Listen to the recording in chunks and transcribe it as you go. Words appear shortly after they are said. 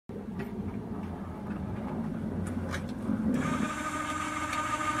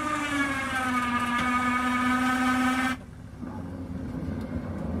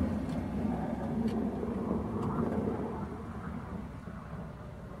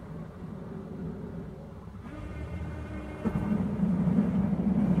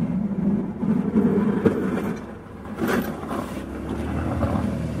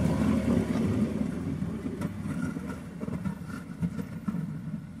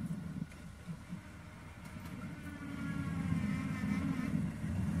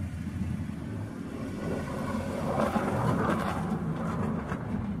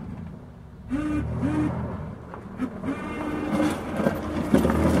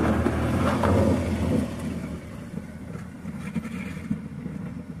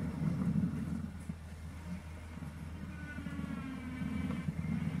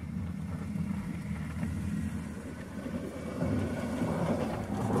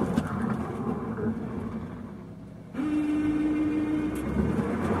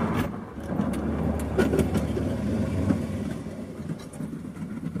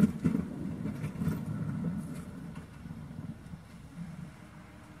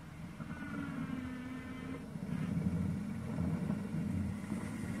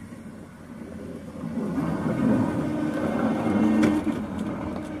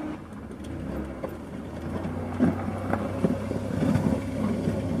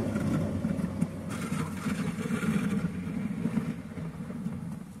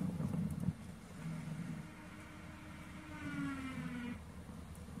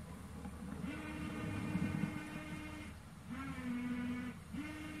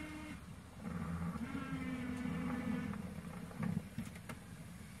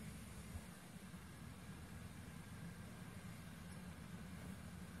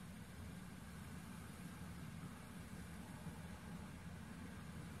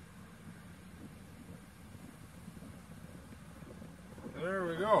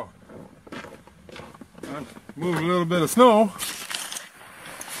go. I'm moving a little bit of snow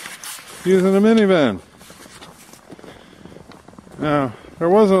using a minivan. Now, there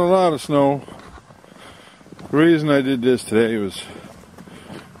wasn't a lot of snow. The reason I did this today was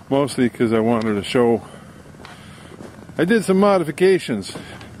mostly because I wanted to show. I did some modifications.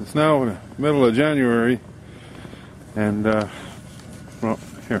 It's now the middle of January, and well,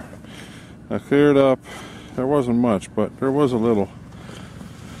 here, I cleared up. There wasn't much, but there was a little.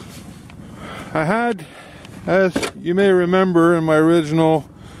 I had, as you may remember in my original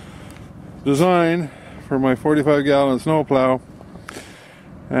design for my 45-gallon snowplow,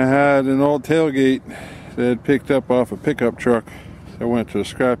 I had an old tailgate that had picked up off a pickup truck that went to a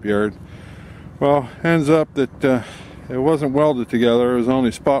scrapyard. Well, ends up that it wasn't welded together, it was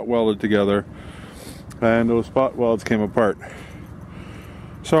only spot welded together, and those spot welds came apart.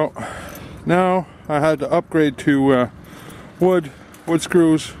 So now I had to upgrade to wood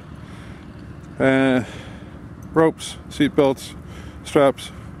screws, ropes, seat belts, straps,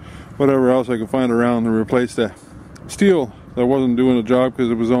 whatever else I could find around to replace the steel that wasn't doing the job because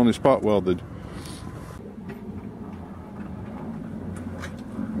it was only spot welded.